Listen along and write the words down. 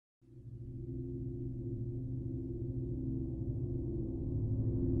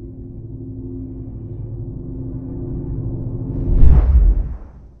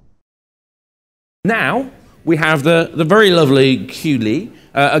Now, we have the very lovely Q Lee,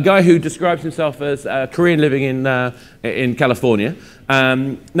 a guy who describes himself as Korean living in California.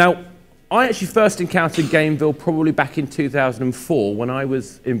 Now, I actually first encountered GAMEVIL probably back in 2004 when I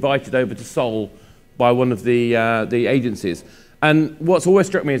was invited over to Seoul by one of the agencies. And what's always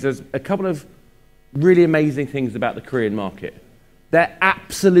struck me is there's a couple of really amazing things about the Korean market. They're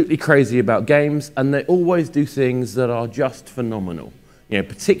absolutely crazy about games, and they always do things that are just phenomenal,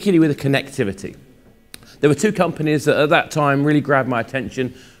 particularly with the connectivity. There were two companies that at that time really grabbed my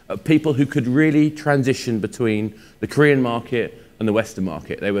attention, people who could really transition between the Korean market and the Western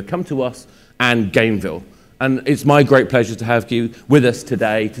market. They would come to us and GAMEVIL. And it's my great pleasure to have you with us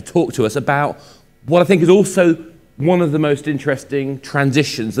today to talk to us about what I think is also one of the most interesting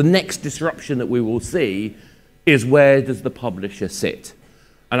transitions. The next disruption that we will see is where does the publisher sit?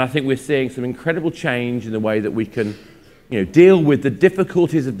 And I think we're seeing some incredible change in the way that we can deal with the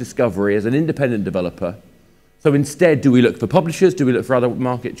difficulties of discovery as an independent developer. So instead, do we look for publishers? Do we look for other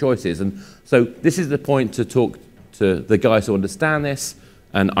market choices? And so this is the point to talk to the guys who understand this,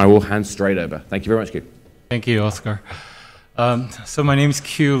 and I will hand straight over. Thank you very much, Q. Thank you, Oscar. So my name is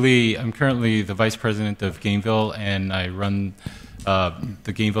Q Lee. I'm currently the Vice President of GAMEVIL, and I run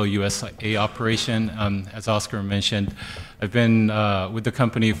the GAMEVIL USA operation. As Oscar mentioned, I've been with the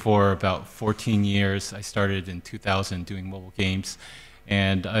company for about 14 years. I started in 2000 doing mobile games,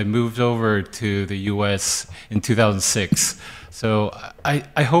 and I moved over to the US in 2006. So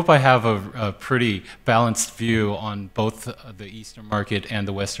I hope I have a pretty balanced view on both the Eastern market and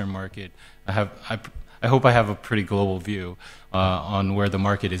the Western market. I hope I have a pretty global view on where the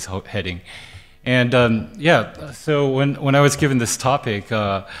market is heading. And yeah, so when I was given this topic,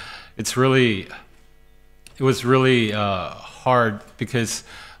 it was really hard because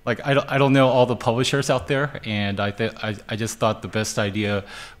I don't know all the publishers out there, and I just thought the best idea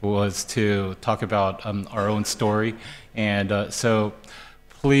was to talk about our own story. And so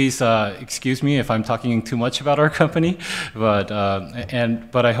please excuse me if I'm talking too much about our company, but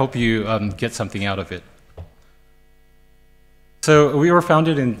I hope you get something out of it. So we were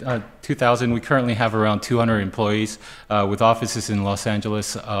founded in 2000. We currently have around 200 employees with offices in Los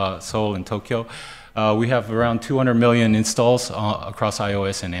Angeles, Seoul, and Tokyo. We have around 200 million installs across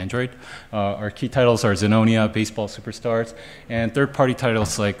iOS and Android. Our key titles are Zenonia, Baseball Superstars, and third-party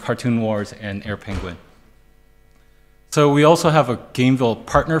titles like Cartoon Wars and Air Penguin. So we also have a GAMEVIL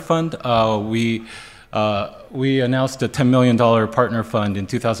partner fund. We announced a $10 million partner fund in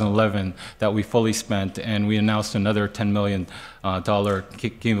 2011 that we fully spent, and we announced another $10 million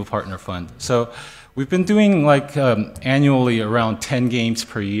GAMEVIL partner fund. So we've been doing annually around 10 games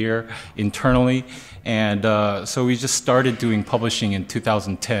per year internally, and so we just started doing publishing in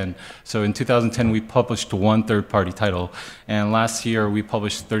 2010. So in 2010 we published one third-party title, and last year we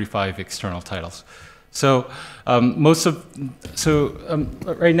published 35 external titles. So right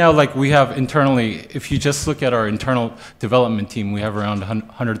now, we have internally, if you just look at our internal development team, we have around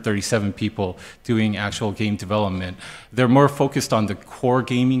 137 people doing actual game development. They're more focused on the core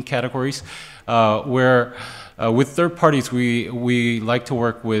gaming categories, where with third parties, we like to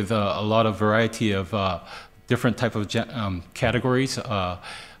work with a lot of variety of different type of categories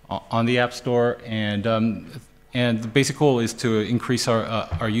on the App Store, and the basic goal is to increase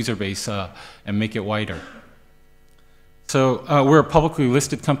our user base and make it wider. So we're a publicly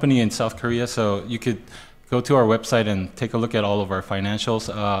listed company in South Korea, so you could go to our website and take a look at all of our financials.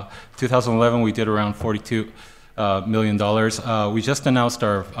 2011, we did around $42 million. We just announced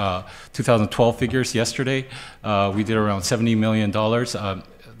our 2012 figures yesterday. We did around $70 million.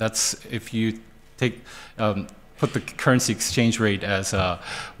 That's if you take put the currency exchange rate as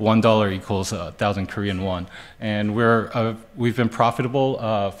 $1 equals 1,000 Korean won. And we've been profitable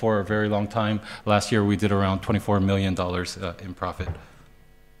for a very long time. Last year we did around $24 million in profit.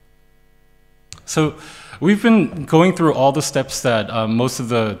 So we've been going through all the steps that most of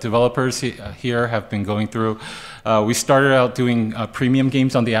the developers here have been going through. We started out doing premium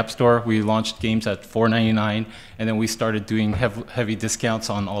games on the App Store. We launched games at $4.99, and then we started doing heavy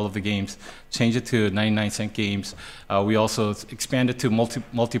discounts on all of the games, changed it to 99-cent games. We also expanded to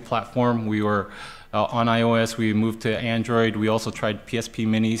multi-platform. We were on iOS, we moved to Android. We also tried PSP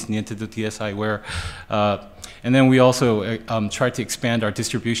Minis, Nintendo DSiWare. And then we also tried to expand our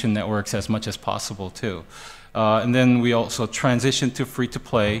distribution networks as much as possible too. And then we also transitioned to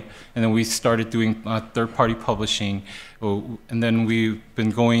free-to-play, and then we started doing third-party publishing. And then we've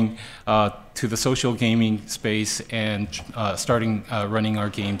been going to the social gaming space and starting running our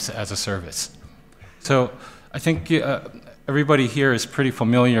games as a service. So I think everybody here is pretty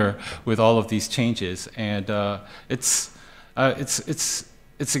familiar with all of these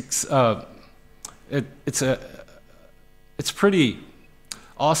it's pretty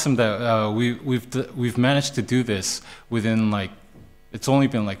awesome that we've managed to do this within like, it's only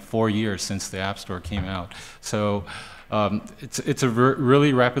been like 4 years since the App Store came out. So it's a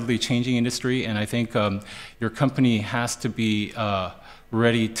really rapidly changing industry, and I think your company has to be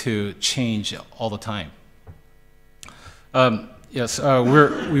ready to change all the time. Yes,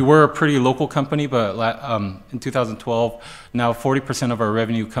 we were a pretty local company, but in 2012, now 40% of our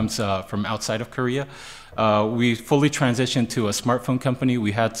revenue comes from outside of Korea. We fully transitioned to a smartphone company.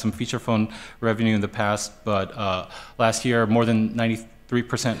 We had some feature phone revenue in the past, but last year, more than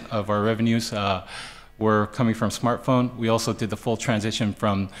 93% of our revenues were coming from smartphone. We also did the full transition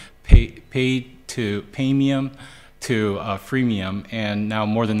from paid to premium to freemium, and now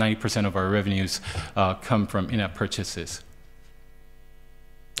more than 90% of our revenues come from in-app purchases.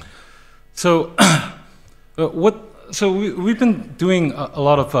 So, we've been doing a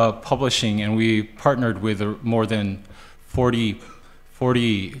lot of publishing, and we partnered with more than 40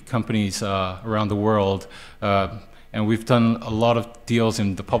 companies around the world, and we've done a lot of deals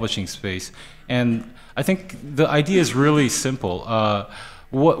in the publishing space. And I think the idea is really simple.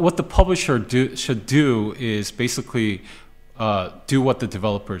 What the publisher should do is basically do what the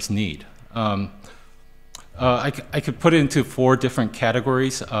developers need. I could put it into 4 different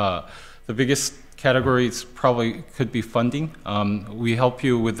categories. The biggest categories probably could be funding. We help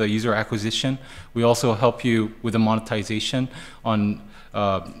you with the user acquisition. We also help you with the monetization on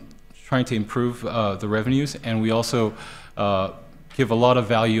trying to improve the revenues, and we also give a lot of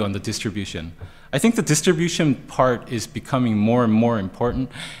value on the distribution. I think the distribution part is becoming more and more important,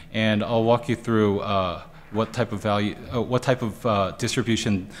 and I'll walk you through what type of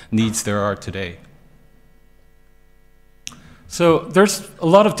distribution needs there are today. So there's a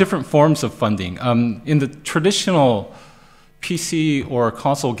lot of different forms of funding. In the traditional PC or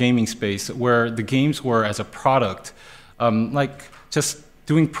console gaming space, where the games were as a product, like just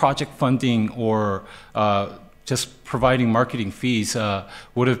doing project funding or just providing marketing fees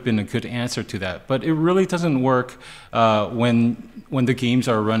would have been a good answer to that. But it really doesn't work when the games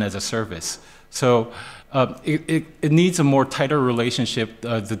are run as a service. So it needs a more tighter relationship.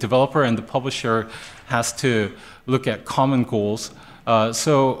 The developer and the publisher has to look at common goals.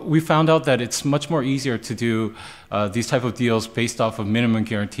 So we found out that it's much more easier to do these type of deals based off of minimum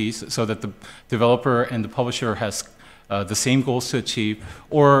guarantees, so that the developer and the publisher has the same goals to achieve,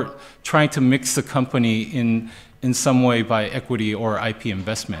 or trying to mix the company in some way by equity or IP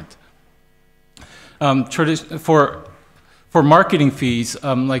investment. For marketing fees,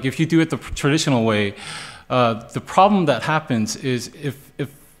 like if you do it the traditional way, the problem that happens is if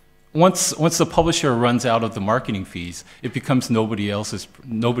once the publisher runs out of the marketing fees, it becomes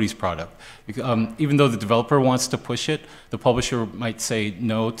nobody's product. Even though the developer wants to push it, the publisher might say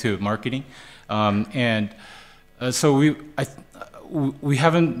no to marketing, so we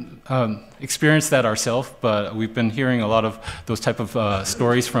haven't experienced that ourselves, but we've been hearing a lot of those type of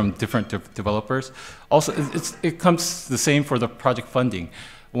stories from different developers. Also, it comes the same for the project funding.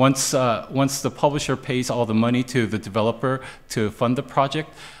 Once the publisher pays all the money to the developer to fund the project,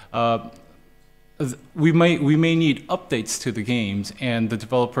 we may need updates to the games, and the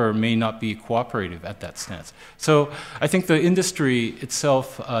developer may not be cooperative at that stance. So I think the industry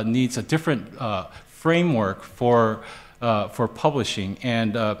itself needs a different framework for publishing,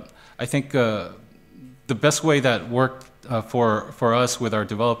 and I think the best way that worked for us with our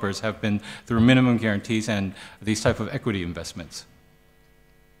developers have been through minimum guarantees and these type of equity investments.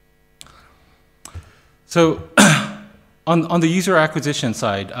 So on the user acquisition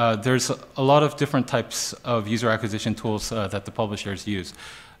side, there's a lot of different types of user acquisition tools that the publishers use.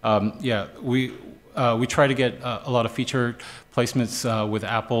 Yeah, we try to get a lot of featured placements with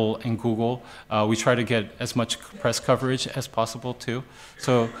Apple and Google. We try to get as much press coverage as possible too.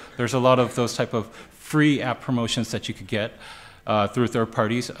 So there's a lot of those type of free app promotions that you could get through third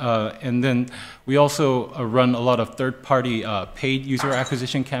parties. And then we also run a lot of third-party paid user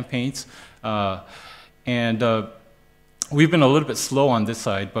acquisition campaigns. We've been a little bit slow on this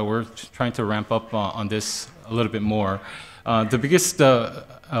side, but we're trying to ramp up on this a little bit more. The biggest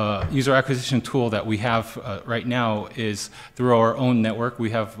user acquisition tool that we have right now is through our own network.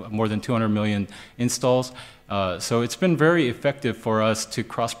 We have more than 200 million installs. So it's been very effective for us to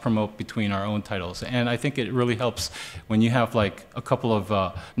cross-promote between our own titles. And I think it really helps when you have like a couple of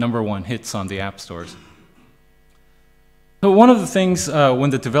 #1 hits on the app stores. So one of the things when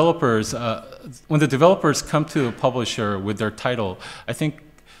the developers come to a publisher with their title, I think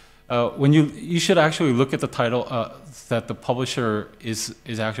when you should actually look at the title that the publisher is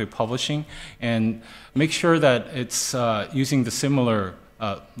actually publishing, and make sure that it's using the similar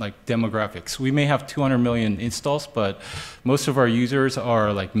like demographics. We may have 200 million installs, but most of our users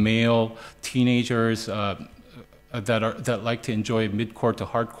are like male teenagers that like to enjoy mid-core to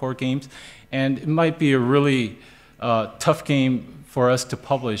hardcore games, and it might be a really tough game for us to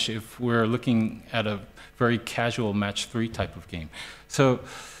publish if we're looking at a very casual match 3 type of game. So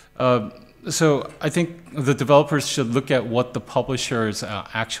I think the developers should look at what the publishers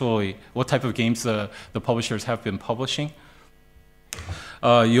what type of games the publishers have been publishing.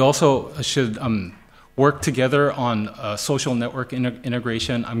 You also should work together on social network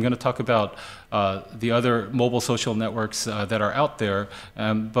integration. I'm going to talk about the other mobile social networks that are out there,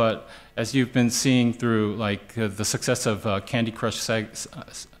 but as you've been seeing through like the success of Candy Crush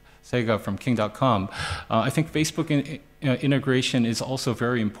Sega from King.com, I think Facebook integration is also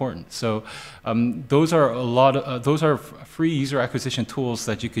very important. So those are free user acquisition tools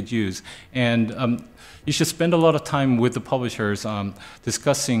that you could use, and you should spend a lot of time with the publishers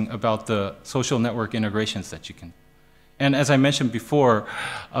discussing about the social network integrations that you can. And as I mentioned before,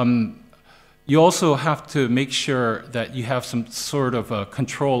 you also have to make sure that you have some sort of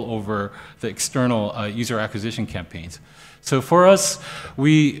control over the external user acquisition campaigns. So for us,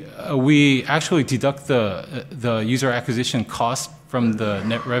 we actually deduct the user acquisition cost from the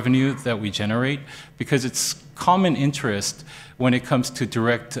net revenue that we generate, because it's common interest when it comes to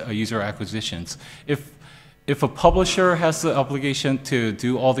direct user acquisitions. If a publisher has the obligation to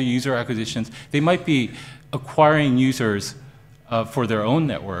do all the user acquisitions, they might be acquiring users for their own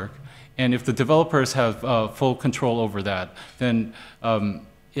network, and if the developers have full control over that, then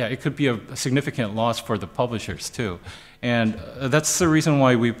yeah, it could be a significant loss for the publishers too. And that's the reason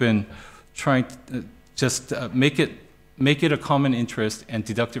why we've been trying to just make it a common interest and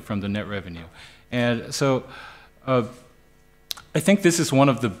deduct it from the net revenue. And so I think this is one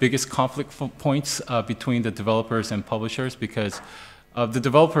of the biggest conflict points between the developers and publishers, because the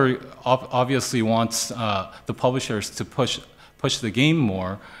developer obviously wants the publishers to push the game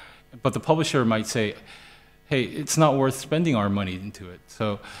more, but the publisher might say, hey, it's not worth spending our money into it.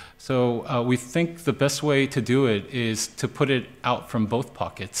 So we think the best way to do it is to put it out from both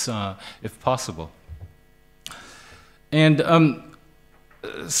pockets, if possible. And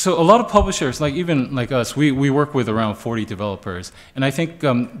so a lot of publishers, like even like us, we work with around 40 developers, and I think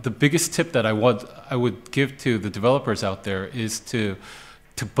the biggest tip that I would give to the developers out there is to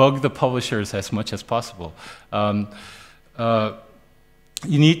bug the publishers as much as possible.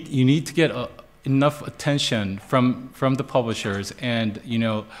 You need to get enough attention from the publishers, and you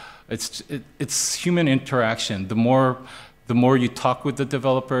know, it's human interaction. The more you talk with the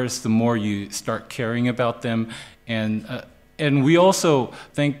developers, the more you start caring about them, and we also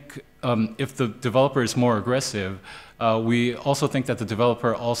think if the developer is more aggressive, we also think that the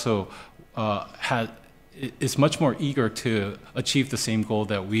developer also is much more eager to achieve the same goal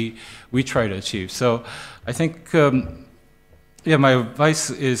that we try to achieve. So I think, yeah, my advice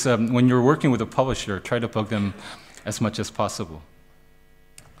is when you're working with a publisher, try to bug them as much as possible.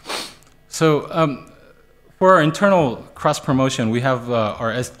 So for our internal cross-promotion, we have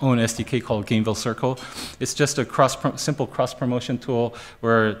our own SDK called GAMEVIL Circle. It's just a simple cross-promotion tool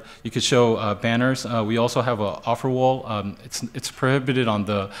where you could show banners. We also have an offer wall. It's prohibited on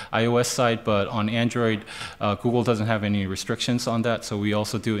the iOS side, but on Android, Google doesn't have any restrictions on that, so we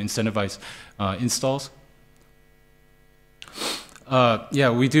also do incentivize installs. Yeah,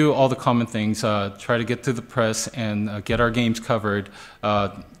 we do all the common things, try to get to the press and get our games covered,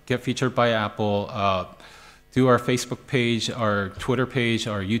 get featured by Apple, do our Facebook page, our Twitter page,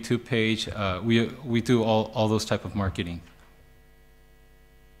 our YouTube page. We do all those type of marketing.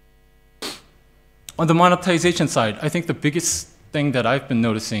 On the monetization side, I think the biggest thing that I've been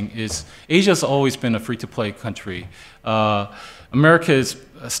noticing is Asia's always been a free-to-play country. America has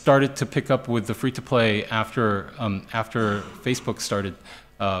started to pick up with the free-to-play after Facebook started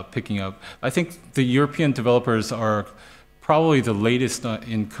picking up. I think the European developers are probably the latest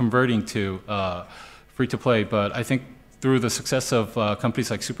in converting to free-to-play, but I think through the success of companies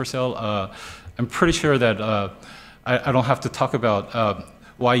like Supercell, I'm pretty sure that I don't have to talk about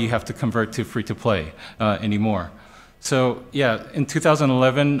why you have to convert to free-to-play anymore. So yeah, in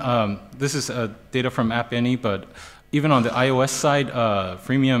 2011, this is data from App Annie, but even on the iOS side,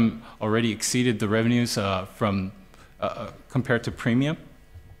 freemium already exceeded the revenues compared to premium.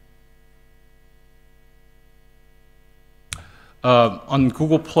 On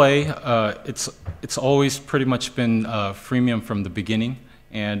Google Play, it's always pretty much been freemium from the beginning,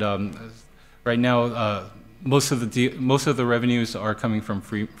 and right now most of the revenues are coming from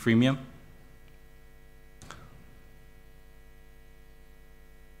freemium.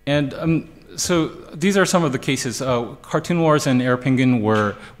 And so these are some of the cases. Cartoon Wars and Air Penguin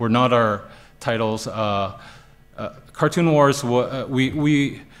were not our titles. Cartoon Wars,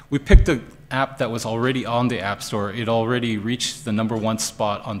 we picked an app that was already on the App Store. It already reached the #1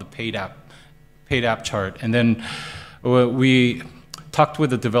 spot on the paid app chart. And then we talked with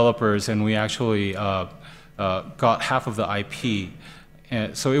the developers, and we actually got half of the IP.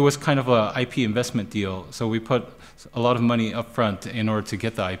 And so it was kind of an IP investment deal. So we put a lot of money up front in order to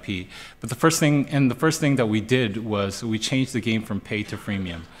get the IP. But the first thing that we did was we changed the game from paid to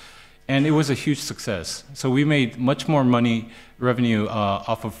freemium. And it was a huge success. So we made much more revenue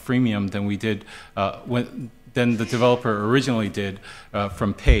off of freemium than we did than the developer originally did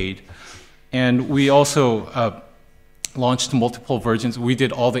from paid. And we also launched multiple versions. We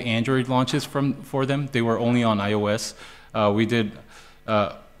did all the Android launches for them. They were only on iOS. We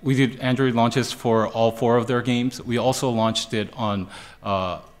did Android launches for all 4 of their games. We also launched it on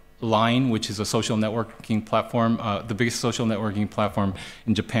Line, which is a social networking platform, the biggest social networking platform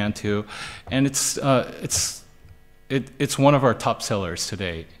in Japan too, and it's one of our top sellers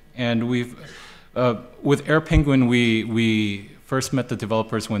today. And we've with Air Penguin, we first met the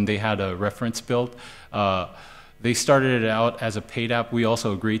developers when they had a reference build. They started it out as a paid app. We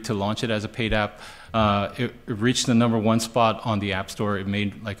also agreed to launch it as a paid app. It reached the #1 spot on the App Store. It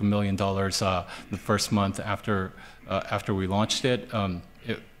made like $1 million the first month after we launched it.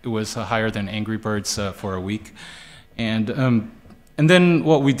 It was higher than Angry Birds for a week. And then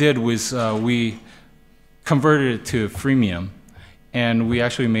what we did was we converted it to freemium, and we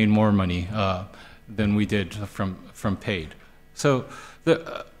actually made more money than we did from paid. So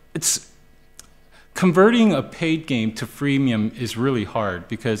it's converting a paid game to freemium is really hard,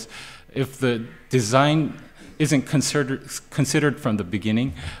 because if the design isn't considered from the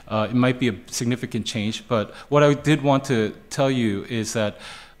beginning, it might be a significant change. But what I did want to tell you is that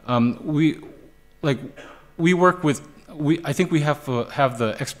we work with, I think we have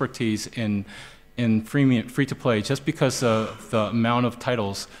the expertise in free to play just because of the amount of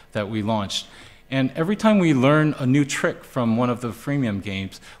titles that we launched. And every time we learn a new trick from one of the freemium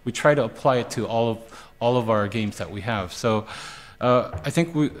games, we try to apply it to all of our games that we have. So I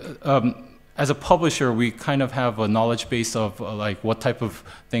think we, as a publisher, we kind of have a knowledge base of like what type of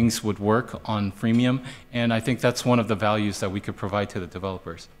things would work on freemium, and I think that's one of the values that we could provide to the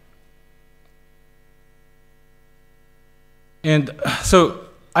developers. And so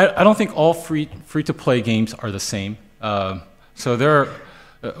I don't think all free-to-play games are the same. So there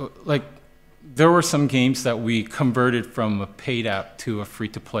were some games that we converted from a paid app to a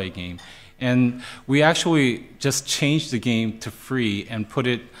free-to-play game. And we actually just changed the game to free and put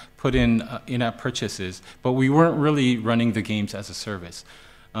in in-app purchases, but we weren't really running the games as a service.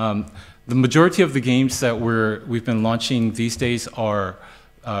 The majority of the games that we've been launching these days are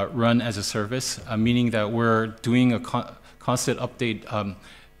run as a service, meaning that we're doing a constant update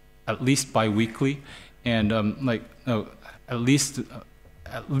at least bi-weekly, and at least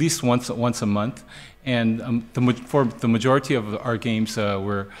once a month. And for the majority of our games,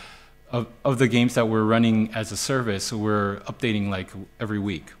 of the games that we're running as a service, we're updating like every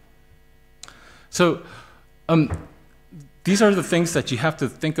week. So these are the things that you have to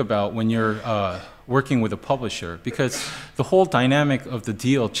think about when you're working with a publisher, because the whole dynamic of the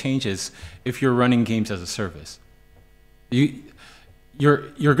deal changes if you're running games as a service.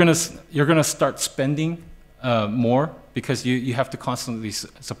 You're gonna start spending more, because you have to constantly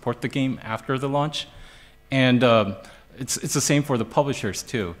support the game after the launch, and it's the same for the publishers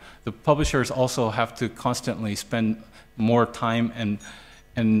too. The publishers also have to constantly spend more time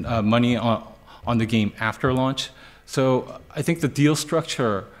and money on the game after launch. So I think the deal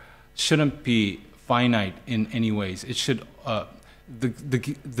structure shouldn't be finite in any ways. It should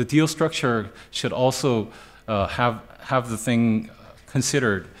the deal structure should also have the thing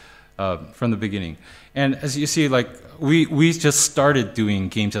considered from the beginning. And as you see, like we just started doing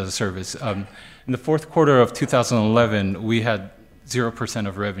games as a service. In the fourth quarter of 2011, we had 0%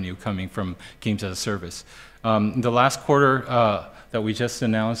 of revenue coming from games as a service. In the last quarter that we just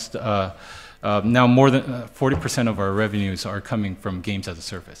announced, now more than 40% of our revenues are coming from games as a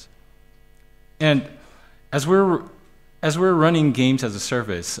service. And as we're running games as a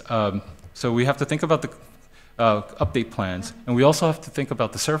service, so we have to think about the update plans, and we also have to think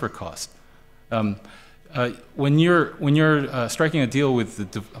about the server cost. When you're striking a deal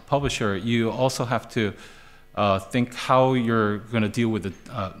with the publisher, you also have to think how you're going to deal with the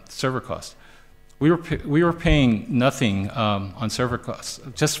server cost. We were paying nothing on server costs,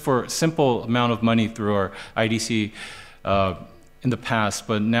 just for a simple amount of money through our IDC in the past,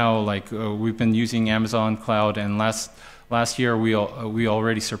 but now we've been using Amazon Cloud, and Last year, we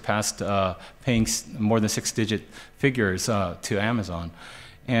already surpassed paying more than 6-digit figures to Amazon.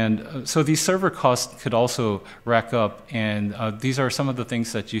 And so these server costs could also rack up, and these are some of the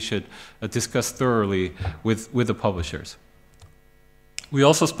things that you should discuss thoroughly with the publishers. We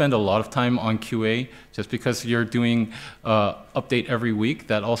also spend a lot of time on QA. Just because you're doing update every week,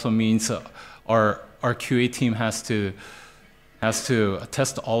 that also means our QA team has to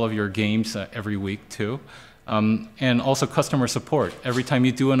test all of your games every week too. And also customer support. Every time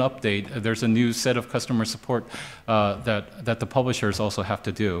you do an update, there's a new set of customer support that the publishers also have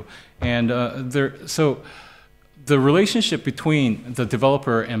to do. And so the relationship between the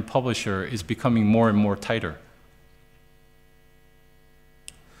developer and publisher is becoming more and more tighter.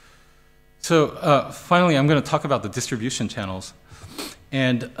 So finally, I'm going to talk about the distribution channels.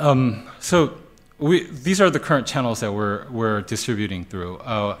 And these are the current channels that we're distributing through.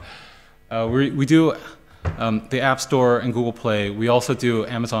 We do the App Store and Google Play. We also do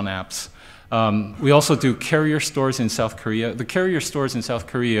Amazon apps. We also do carrier stores in South Korea. The carrier stores in South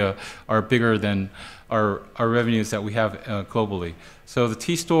Korea are bigger than our revenues that we have globally. So the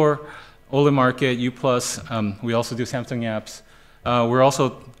T-Store, Ole Market, U+, we also do Samsung apps. We're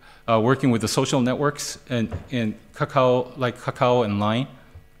also working with the social networks in Kakao, like Kakao and Line.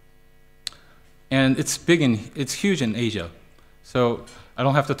 And it's huge in Asia. So I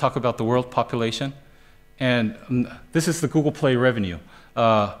don't have to talk about the world population. And this is the Google Play revenue.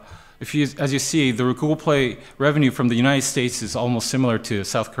 As you see, the Google Play revenue from the United States is almost similar to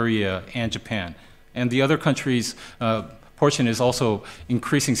South Korea and Japan. And the other countries' portion is also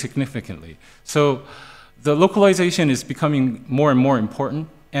increasing significantly. So the localization is becoming more and more important,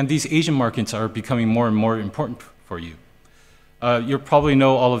 and these Asian markets are becoming more and more important for you. You probably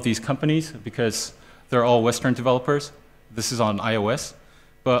know all of these companies because they're all Western developers. This is on iOS.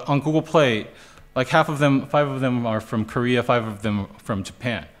 But on Google Play, like 5 of them are from Korea, 5 of them from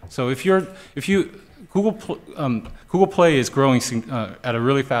Japan. So Google Play is growing at a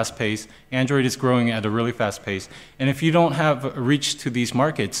really fast pace. Android is growing at a really fast pace. And if you don't have a reach to these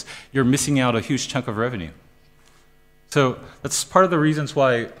markets, you're missing out a huge chunk of revenue. So that's part of the reasons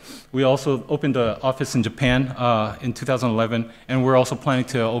why we also opened an office in Japan in 2011, and we're also planning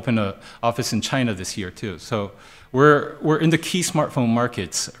to open an office in China this year too. So we're in the key smartphone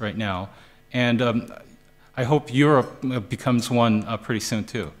markets right now. And I hope Europe becomes one pretty soon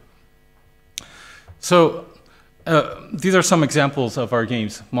too. So these are some examples of our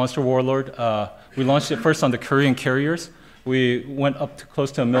games. Monster Warlord, we launched it first on the Korean carriers. We went up to close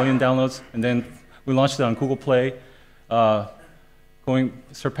to 1 million downloads, and then we launched it on Google Play,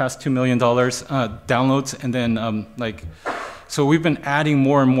 surpassed $2 million downloads, and then so we've been adding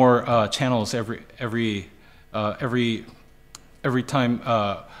more and more channels every time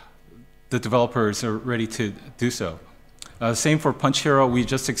the developers are ready to do so. Same for Punch Hero. We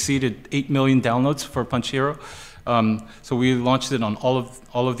just exceeded 8 million downloads for Punch Hero. So we launched it on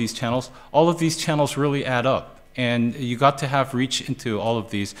all of these channels. All of these channels really add up, and you got to have reach into all of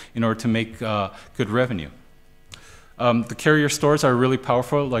these in order to make good revenue. The carrier stores are really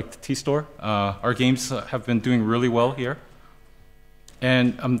powerful, like the T-Store. Our games have been doing really well here.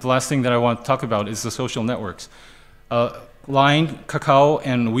 And the last thing that I want to talk about is the social networks. Line, Kakao,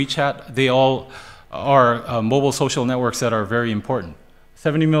 and WeChat, they all are mobile social networks that are very important.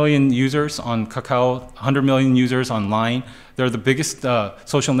 70 million users on Kakao, 100 million users on Line. They're the biggest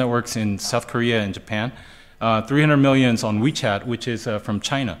social networks in South Korea and Japan. 300 millions on WeChat, which is from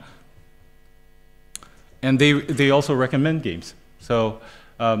China. And they also recommend games. So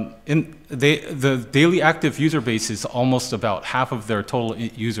the daily active user base is almost about half of their total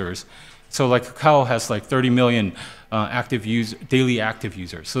users. So like Kakao has like 30 million daily active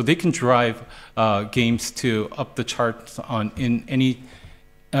users. So they can drive games to up the charts in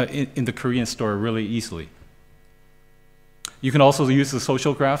the Korean store really easily. You can also use the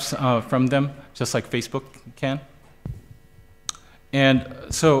social graphs from them, just like Facebook can. And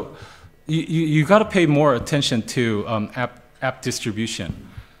so you got to pay more attention to app distribution.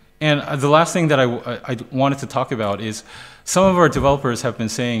 And the last thing that I wanted to talk about is some of our developers have been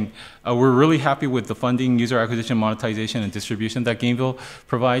saying we're really happy with the funding, user acquisition, monetization, and distribution that GAMEVIL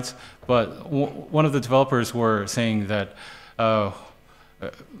provides. But one of the developers were saying that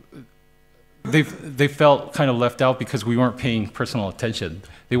they felt kind of left out because we weren't paying personal attention.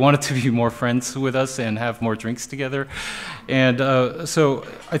 They wanted to be more friends with us and have more drinks together. And so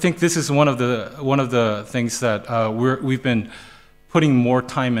I think this is one of the things that we've been putting more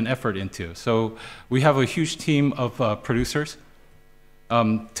time and effort into. So we have a huge team of producers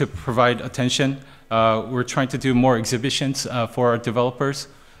to provide attention. We're trying to do more exhibitions for our developers.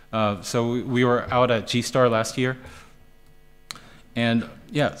 So we were out at G-Star last year. And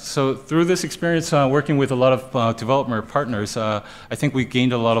yeah, so through this experience working with a lot of developer partners, I think we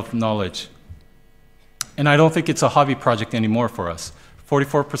gained a lot of knowledge. And I don't think it's a hobby project anymore for us.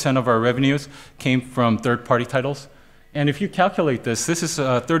 44% of our revenues came from third-party titles. And if you calculate this, this is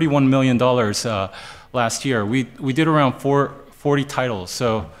 $31 million last year. We did around 40 titles.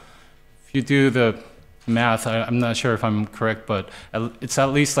 So if you do the math, I'm not sure if I'm correct, but it's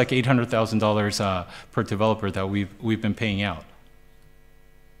at least like $800,000 per developer that we've been paying out.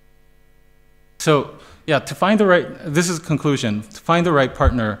 So yeah, to find the right, this is the conclusion, to find the right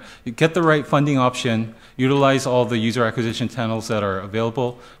partner, you get the right funding option, utilize all the user acquisition channels that are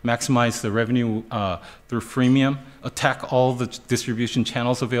available, maximize the revenue through freemium, attack all the distribution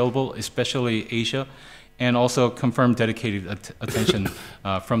channels available, especially Asia, and also confirm dedicated attention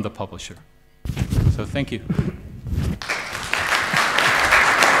from the publisher. So thank you.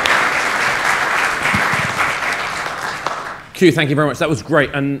 Q, thank you very much. That was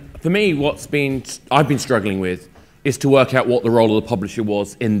great. And for me, I've been struggling with is to work out what the role of the publisher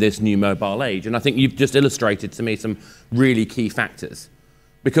was in this new mobile age. And I think you've just illustrated to me some really key factors.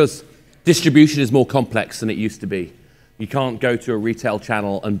 Because distribution is more complex than it used to be. You can't go to a retail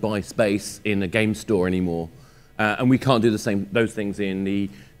channel and buy space in a game store anymore. And we can't do those things in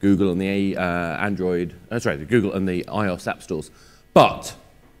the Google and the the Google and the iOS app stores. But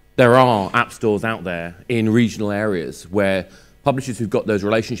there are app stores out there in regional areas where publishers who've got those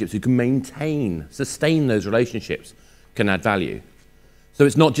relationships, who can sustain those relationships, can add value. So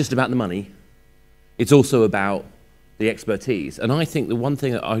it's not just about the money, it's also about the expertise. And I think the one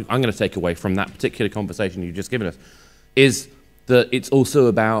thing that I'm going to take away from that particular conversation you've just given us is that it's also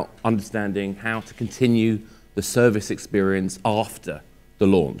about understanding how to continue the service experience after the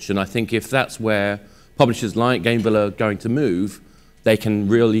launch. And I think if that's where publishers like GAMEVIL are going to move, they can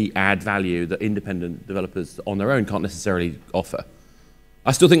really add value that independent developers on their own can't necessarily offer.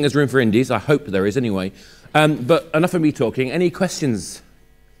 I still think there's room for indies. I hope there is anyway. But enough of me talking. Any questions?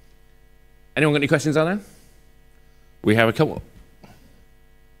 Anyone got any questions out there? We have a couple.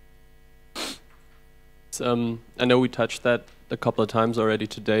 I know we touched that a couple of times already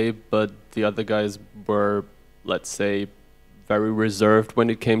today, but the other guys were, let's say, very reserved when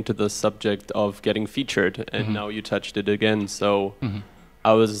it came to the subject of getting featured, and now you touched it again. So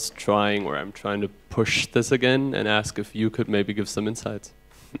I'm trying to push this again and ask if you could maybe give some insights.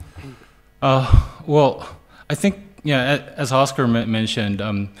 Well, I think, yeah, as Oscar mentioned,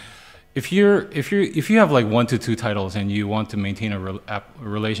 if you have like 1 to 2 titles and you want to maintain a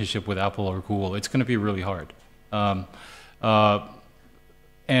relationship with Apple or Google, it's going to be really hard. And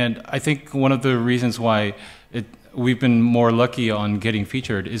I think one of the reasons why we've been more lucky on getting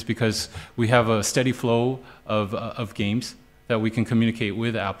featured is because we have a steady flow of games that we can communicate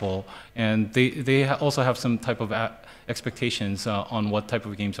with Apple, and they also have some type of expectations on what type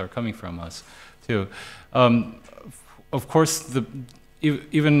of games are coming from us too. Of course,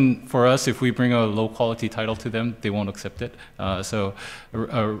 even for us, if we bring a low quality title to them, they won't accept it. So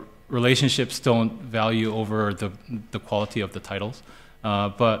relationships don't value over the quality of the titles,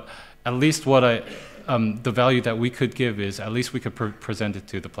 but at least the value that we could give is at least we could present it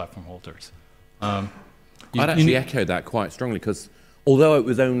to the platform holders. I'd actually echo that quite strongly, because although it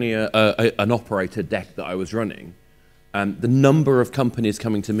was only an operator deck that I was running, the number of companies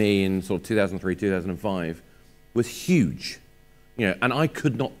coming to me in sort of 2003, 2005 was huge. And I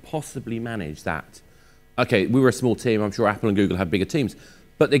could not possibly manage that. Okay, we were a small team. I'm sure Apple and Google have bigger teams.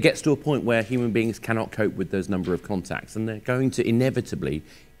 But it gets to a point where human beings cannot cope with those number of contacts, and they're going to inevitably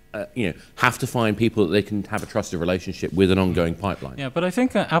have to find people that they can have a trusted relationship with an ongoing pipeline. Yeah, but I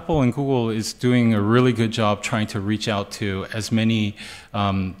think Apple and Google is doing a really good job trying to reach out to as many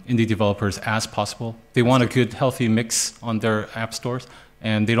indie developers as possible. They want a good, healthy mix on their app stores,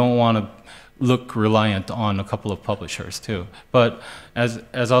 and they don't want to look reliant on a couple of publishers too. But as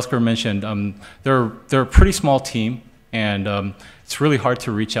Oscar mentioned, they're a pretty small team, and it's really hard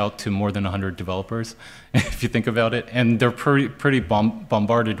to reach out to more than 100 developers, if you think about it. And they're pretty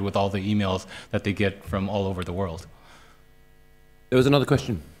bombarded with all the emails that they get from all over the world. There was another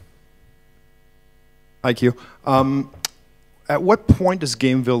question. Thank you. At what point does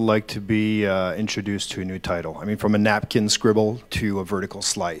GAMEVIL like to be introduced to a new title? I mean, from a napkin scribble to a vertical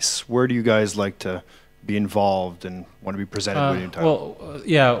slice. Where do you guys like to be involved and want to be presented with a new title? Well,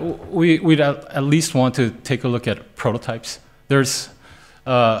 yeah, we'd at least want to take a look at prototypes. There's,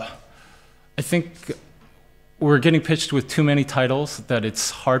 I think we're getting pitched with too many titles that it's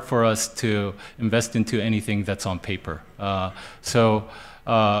hard for us to invest into anything that's on paper. But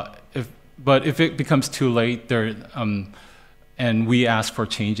if it becomes too late, and we ask for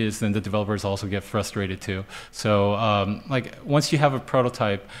changes, then the developers also get frustrated too. So like once you have a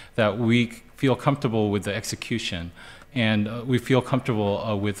prototype that we feel comfortable with the execution, and we feel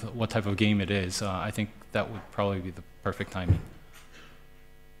comfortable with what type of game it is, I think that would probably be the perfect timing.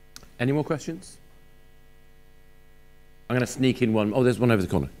 Any more questions? I'm going to sneak in one. Oh, there's one over the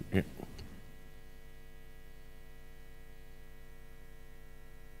corner. Yeah.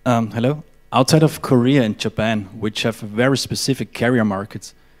 Hello. Outside of Korea and Japan, which have very specific carrier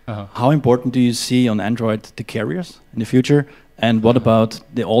markets, how important do you see on Android the carriers in the future? And what about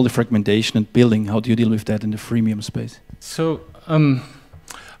all the fragmentation and billing? How do you deal with that in the freemium space? So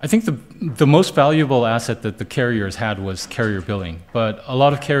I think the most valuable asset that the carriers had was carrier billing, but a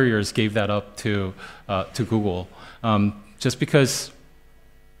lot of carriers gave that up to Google, just because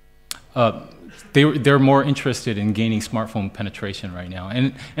they're more interested in gaining smartphone penetration right now.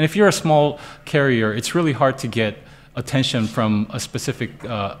 And if you're a small carrier, it's really hard to get attention from a specific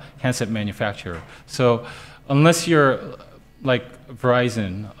handset manufacturer. So unless you're like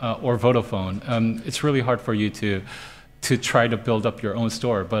Verizon or Vodafone, it's really hard for you to try to build up your own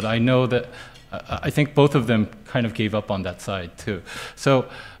store. But I know that I think both of them kind of gave up on that side too. So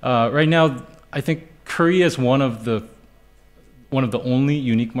right now, I think Korea is one of the only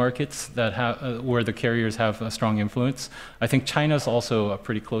unique markets that have where the carriers have a strong influence. I think China is also a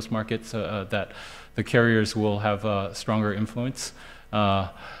pretty close market, so, that the carriers will have a stronger influence.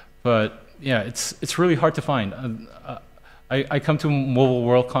 But yeah, it's really hard to find. I come to Mobile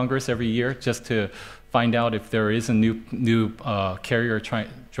World Congress every year just to find out if there is a new carrier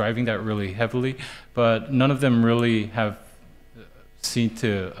driving that really heavily, but none of them really have seemed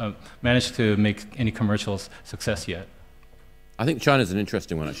to manage to make any commercial success yet. I think China's an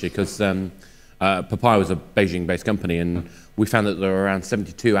interesting one, actually, because Papaya was a Beijing-based company, and we found that there were around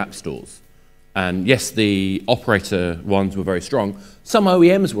 72 app stores. And yes, the operator ones were very strong. Some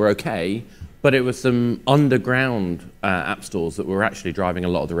OEMs were okay, but it was some underground app stores that were actually driving a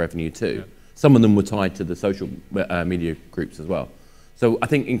lot of the revenue too. Yeah. Some of them were tied to the social media groups as well. So I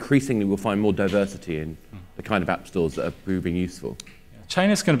think increasingly we'll find more diversity in the kind of app stores that are proving useful.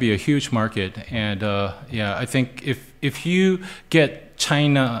 China's going to be a huge market, and yeah, I think if you get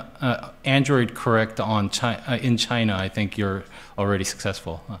China Android correct in China, I think you're already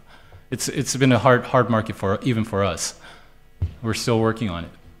successful. It's been a hard market even for us. We're still working on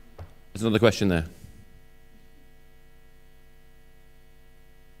it. There's another question there.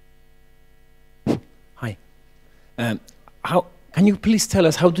 Hi. Can you please tell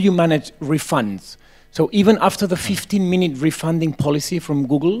us how do you manage refunds? So even after the 15-minute refunding policy from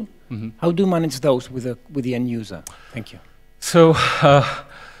Google, how do you manage those with the end user? Thank you. So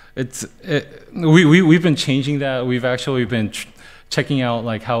we've been changing that. We've actually been checking out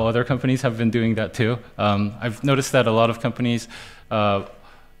like how other companies have been doing that too. I've noticed that a lot of companies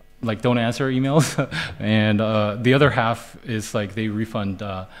like don't answer emails, and the other half is like they refund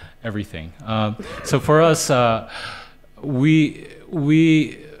everything. So for us,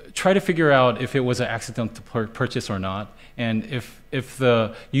 we try to figure out if it was an accidental purchase or not, and if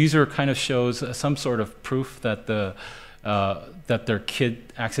the user kind of shows some sort of proof that that their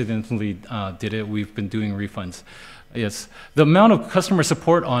kid accidentally did it, we've been doing refunds. Yes, the amount of customer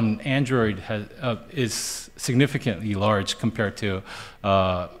support on Android is significantly large compared to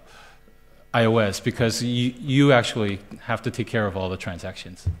iOS, because you actually have to take care of all the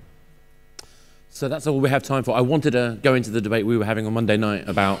transactions. So that's all we have time for. I wanted to go into the debate we were having on Monday night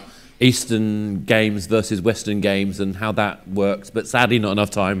about Eastern games versus Western games and how that works, but sadly not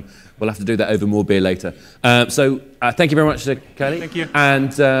enough time. We'll have to do that over more beer later. So thank you very much, Curly. Thank you.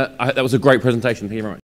 And that was a great presentation. Thank you very much.